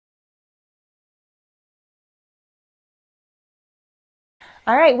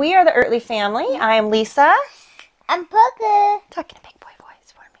All right, we are the Ertley family. I am Lisa. I'm Parker. Talking a big boy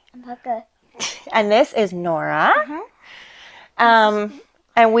voice for me. I'm Parker. And this is Nora. And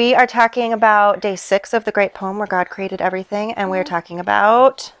we are talking about day 6 of the great poem where God created everything. And we're talking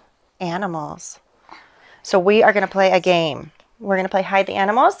about animals. So we are going to play a game. We're going to play hide the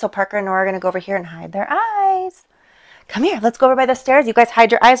animals. So Parker and Nora are going to go over here and hide their eyes. Come here. Let's go over by the stairs. You guys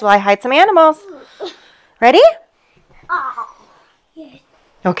hide your eyes while I hide some animals. Ready? Oh, yes.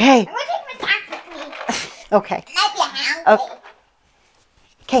 Okay. I'm going to take my tax with me. Okay. Might be hungry.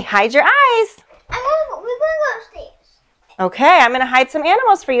 Okay, hide your eyes. We're going to go upstairs. Okay, I'm going to hide some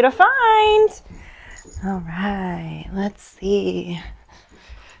animals for you to find. All right, let's see.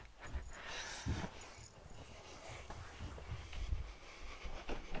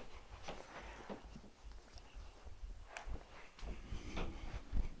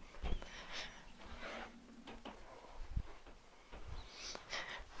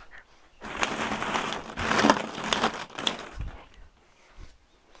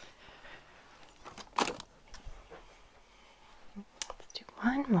 Let's do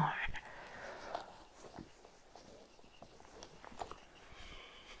one more.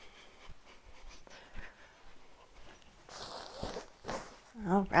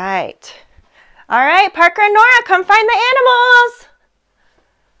 All right. All right, Parker and Nora, come find the animals.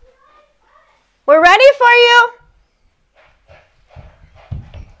 We're ready for you.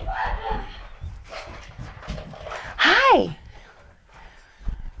 Hi.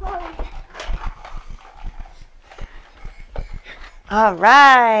 All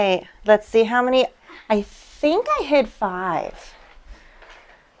right. Let's see how many. I think I hid 5.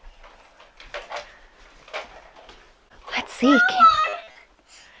 Let's see.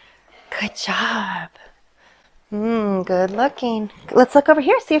 Good job. Good looking. Let's look over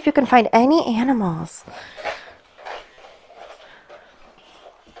here, see if you can find any animals.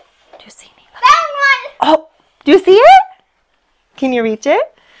 Do you see any? Found one. Oh, do you see it? Can you reach it?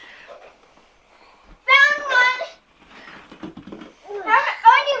 Found one. Found a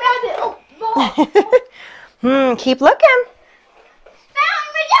rabbit. Keep looking.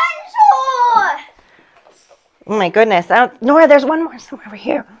 Found a dinosaur. Oh my goodness. Nora, there's one more somewhere over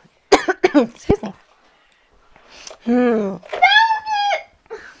here. Excuse me. Found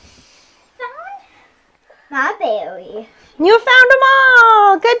it. Found my berry. You found them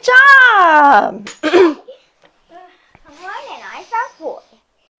all. Good job. One and I found 4.